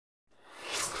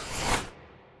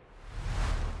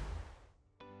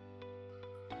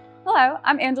Hello,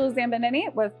 I'm Angela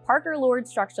Zambanini with Parker Lord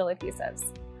Structural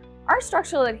Adhesives. Our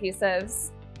structural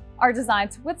adhesives are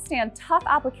designed to withstand tough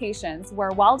applications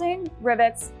where welding,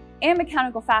 rivets, and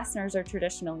mechanical fasteners are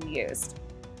traditionally used.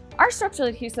 Our structural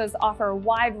adhesives offer a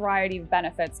wide variety of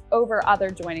benefits over other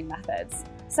joining methods,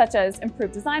 such as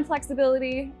improved design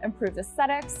flexibility, improved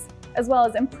aesthetics, as well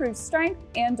as improved strength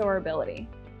and durability.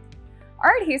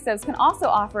 Our adhesives can also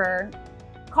offer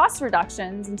cost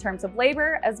reductions in terms of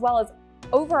labor as well as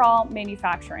overall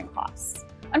manufacturing costs.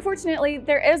 Unfortunately,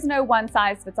 there is no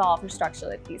one-size-fits-all for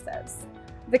structural adhesives.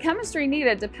 The chemistry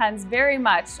needed depends very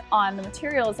much on the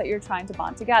materials that you're trying to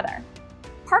bond together.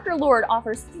 Parker Lord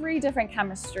offers 3 different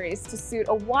chemistries to suit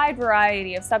a wide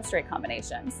variety of substrate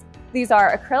combinations. These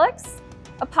are acrylics,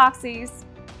 epoxies,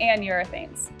 and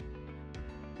urethanes.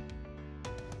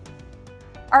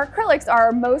 Our acrylics are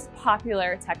our most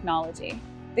popular technology.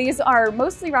 These are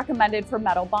mostly recommended for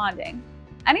metal bonding.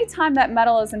 Anytime that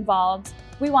metal is involved,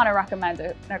 we want to recommend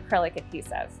an acrylic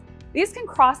adhesive. These can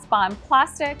cross-bond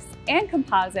plastics and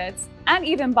composites and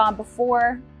even bond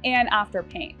before and after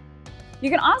paint. You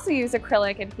can also use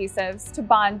acrylic adhesives to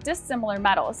bond dissimilar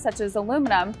metals such as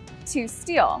aluminum to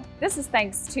steel. This is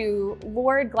thanks to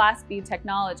Lord glass bead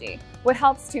technology, which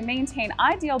helps to maintain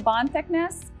ideal bond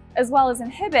thickness as well as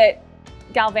inhibit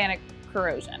galvanic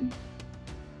corrosion.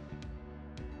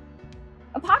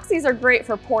 Epoxies are great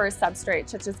for porous substrates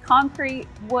such as concrete,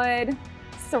 wood,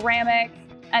 ceramic,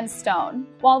 and stone.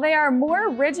 While they are more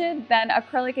rigid than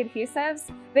acrylic adhesives,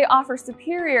 they offer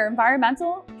superior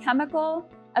environmental, chemical,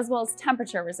 as well as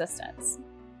temperature resistance.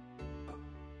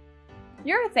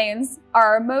 Urethanes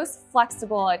are our most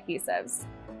flexible adhesives,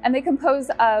 and they compose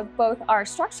of both our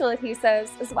structural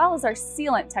adhesives as well as our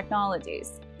sealant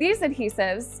technologies. These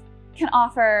adhesives can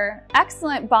offer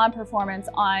excellent bond performance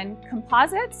on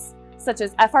composites, such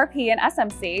as FRP and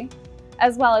SMC,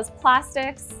 as well as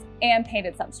plastics and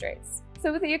painted substrates.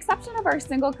 So with the exception of our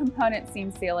single component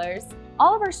seam sealers,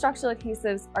 all of our structural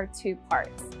adhesives are 2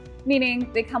 parts, meaning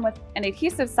they come with an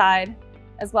adhesive side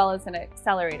as well as an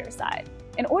accelerator side.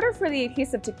 In order for the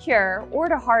adhesive to cure or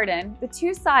to harden, the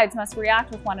 2 sides must react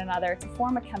with one another to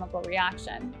form a chemical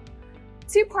reaction.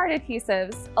 2-part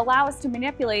adhesives allow us to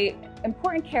manipulate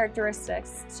important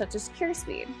characteristics such as cure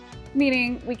speed,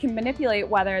 meaning we can manipulate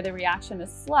whether the reaction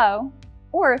is slow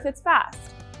or if it's fast.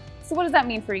 So what does that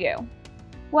mean for you?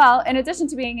 Well, in addition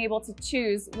to being able to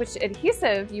choose which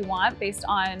adhesive you want based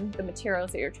on the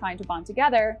materials that you're trying to bond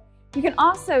together, you can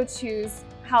also choose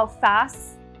how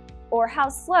fast or how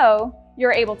slow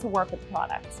you're able to work with the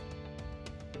product.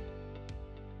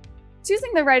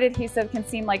 Choosing the right adhesive can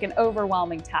seem like an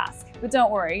overwhelming task, but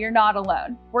don't worry, you're not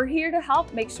alone. We're here to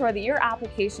help make sure that your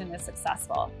application is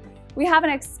successful. We have an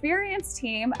experienced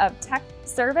team of tech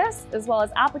service as well as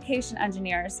application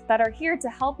engineers that are here to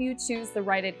help you choose the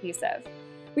right adhesive.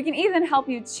 We can even help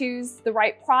you choose the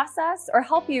right process or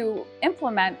help you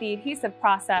implement the adhesive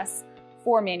process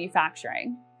for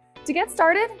manufacturing. To get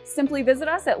started, simply visit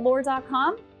us at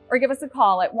lord.com or give us a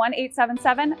call at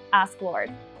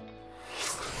 1-877-ASK-LORD.